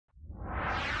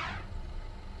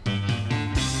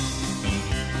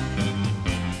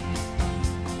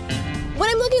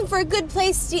for a good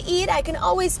place to eat, I can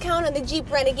always count on the Jeep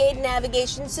Renegade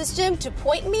navigation system to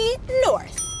point me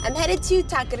north. I'm headed to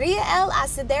Taqueria El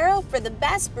Asadero for the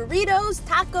best burritos,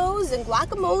 tacos, and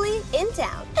guacamole in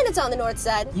town. And it's on the north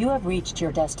side. You have reached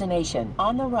your destination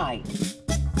on the right.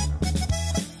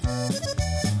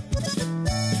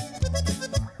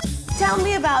 Tell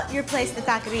me about your place, the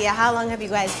Taqueria. How long have you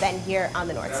guys been here on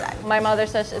the north side? My mother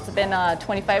says it's been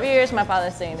 25 years. My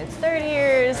father's saying it's 30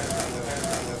 years.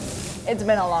 It's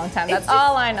been a long time. That's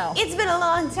all I know. It's been a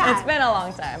long time. It's been a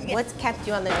long time. What's kept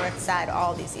you on the north side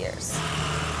all these years?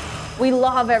 We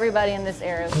love everybody in this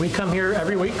area. We come here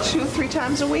every week. 2-3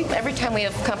 times a week. Every time we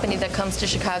have company that comes to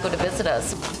Chicago to visit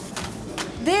us.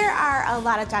 There are a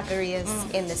lot of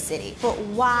taquerias in the city, but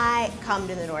why come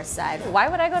to the north side? Why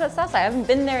would I go to the south side? I haven't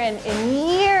been there in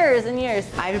years and years.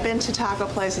 I've been to taco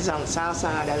places on the south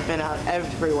side. I've been out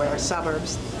everywhere,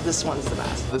 suburbs. This one's the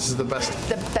best. This is the best.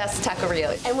 The best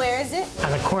taqueria. And where is it?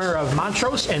 On the corner of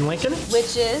Montrose and Lincoln,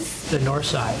 Which is? the north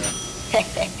side.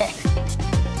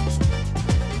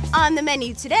 On the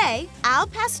menu today, Al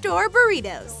Pastor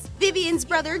burritos. Vivian's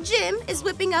brother Jim is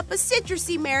whipping up a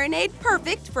citrusy marinade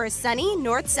perfect for a sunny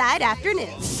north side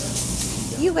afternoon.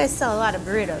 You guys sell a lot of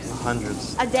burritos.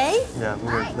 Hundreds. A day? Yeah,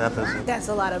 we're that busy. That's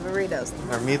a lot of burritos.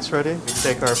 Our meat's ready. We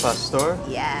take our pastor,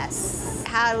 Yes.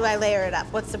 How do I layer it up?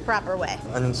 What's the proper way?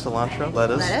 onion, cilantro,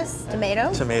 lettuce,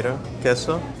 Tomato, tomato,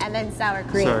 queso, and then sour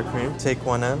cream. sour cream. Take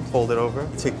one end, fold it over,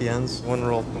 take the ends, one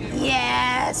roll.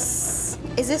 Yes.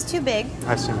 Is this too big?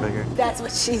 I've seen bigger. That's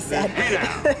what she said.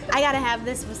 I gotta have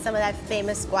this with some of that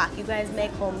famous guac you guys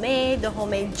make homemade, the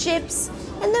homemade chips,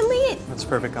 and then we eat. That's a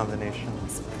perfect combination.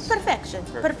 Perfection.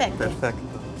 Perfect. Perfect.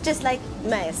 Just like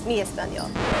mi español.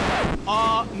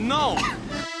 No.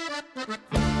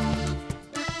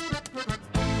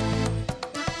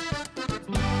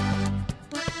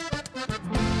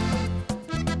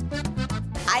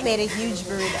 I made a huge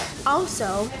burrito.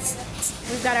 Also,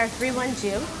 we've got our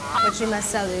 312, which we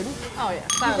must salute. Oh,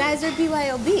 yeah. You guys are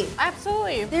BYOB.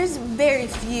 Absolutely. There's very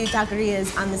few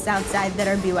taquerias on the south side that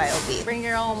are BYOB. Bring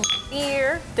your own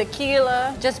beer,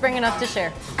 tequila, just bring enough to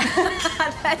share.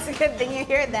 That's a good thing you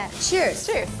hear that. Cheers.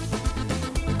 Cheers.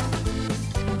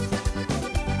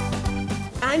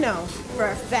 I know for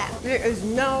a fact there is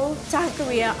no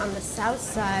taqueria on the south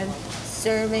side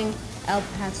serving El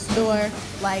Pastor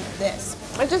like this.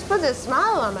 It just puts a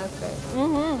smile on my face.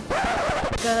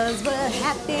 Cause we're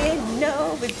happy,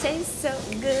 no, it tastes so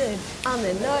good. On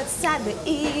the north side, we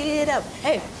eat it up.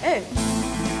 Hey, hey.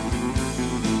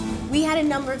 We had a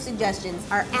number of suggestions,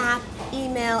 our app,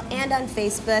 email, and on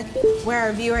Facebook, where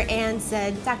our viewer Ann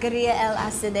said Taqueria El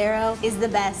Asadero is the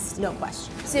best, no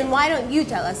question. So then why don't you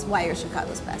tell us why you're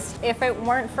Chicago's best? If it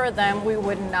weren't for them, we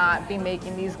would not be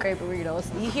making these great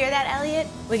burritos. You hear that, Elliot?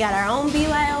 We got our own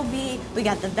BYOB, we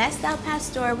got the best El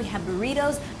Pastor, we have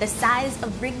burritos the size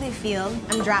of Wrigley Field.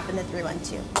 I'm dropping the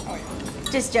 312. Oh, yeah.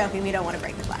 Just joking, we don't want to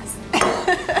break the glass.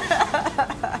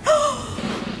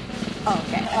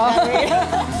 Okay.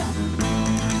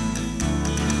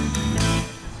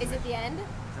 Is it the end?